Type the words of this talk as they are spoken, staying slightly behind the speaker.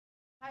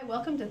Hi,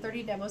 welcome to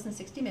 30 Demos in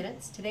 60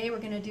 Minutes. Today we're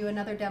going to do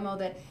another demo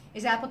that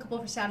is applicable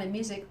for sound and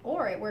music,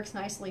 or it works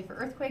nicely for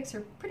earthquakes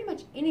or pretty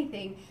much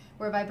anything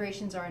where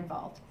vibrations are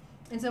involved.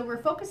 And so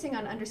we're focusing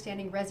on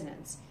understanding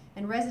resonance.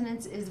 And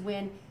resonance is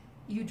when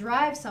you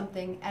drive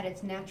something at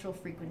its natural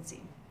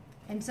frequency.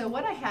 And so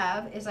what I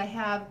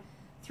have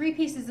 3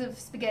 pieces of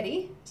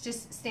spaghetti. It's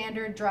just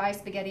standard dry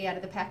spaghetti out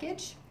of the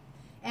package.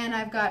 And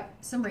I've got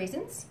some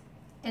raisins.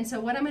 And so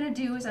what I'm going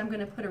to do is I'm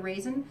going to put a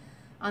raisin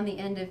on the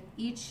end of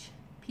each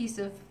piece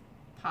of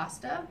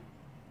pasta,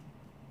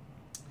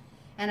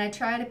 and I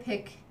try to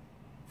pick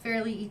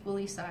fairly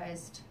equally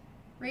sized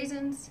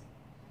raisins.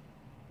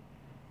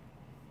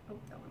 Oh,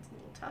 that one's a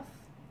little tough.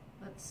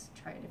 Let's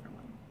try a different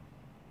one.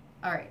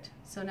 All right,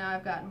 so now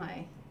I've got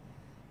my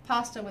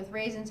pasta with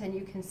raisins, and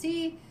you can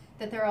see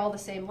that they're all the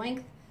same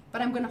length,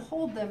 but I'm going to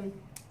hold them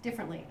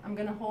differently. I'm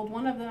going to hold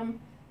one of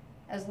them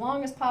as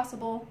long as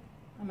possible.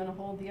 I'm going to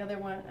hold the other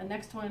one, the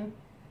next one,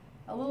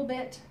 a little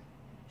bit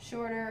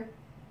shorter,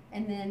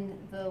 and then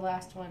the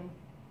last one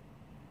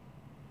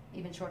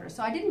even shorter.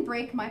 So I didn't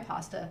break my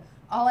pasta.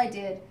 All I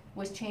did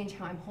was change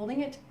how I'm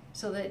holding it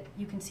so that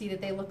you can see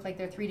that they look like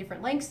they're 3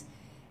 different lengths.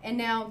 And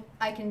now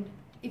I can,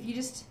 if you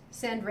just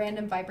send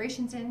random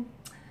vibrations in,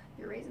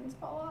 your raisins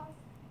fall off.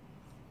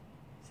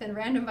 Send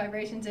random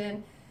vibrations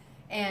in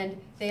and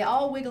they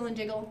all wiggle and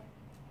jiggle.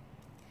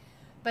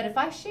 But if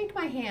I shake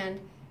my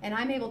hand and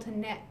I'm able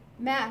to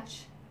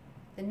match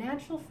the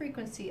natural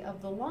frequency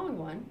of the long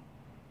one,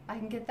 I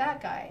can get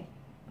that guy.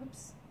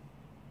 Oops.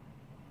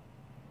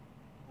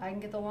 I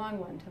can get the long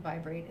one to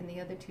vibrate, and the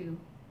other two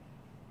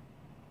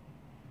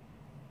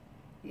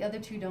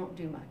don't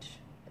do much.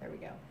 There we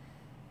go.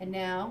 And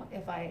now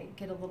if I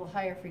get a little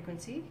higher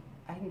frequency,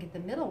 I can get the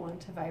middle one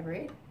to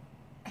vibrate,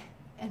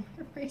 and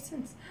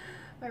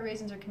my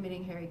raisins are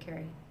committing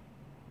hara-kiri.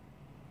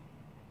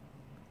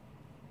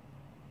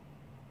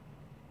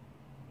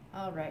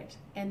 All right,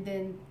 and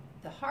then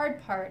the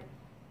hard part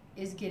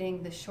is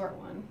getting the short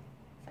one.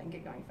 If I can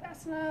get going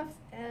fast enough,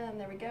 and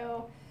there we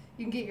go.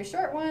 You can get your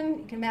short one,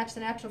 you can match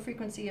the natural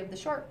frequency of the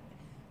short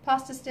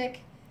pasta stick,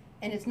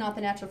 and it's not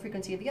the natural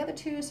frequency of the other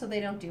two, so they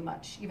don't do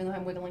much, even though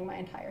I'm wiggling my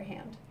entire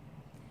hand.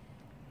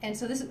 And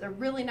so this is a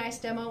really nice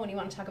demo when you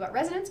want to talk about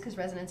resonance, because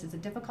resonance is a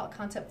difficult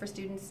concept for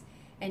students,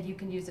 and you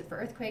can use it for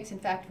earthquakes. In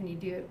fact, when you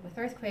do it with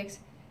earthquakes,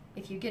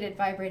 if you get it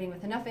vibrating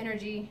with enough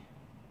energy,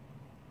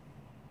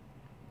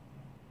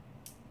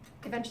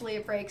 eventually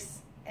it breaks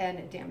and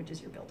it damages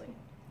your building.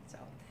 So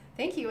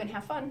thank you and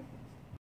have fun.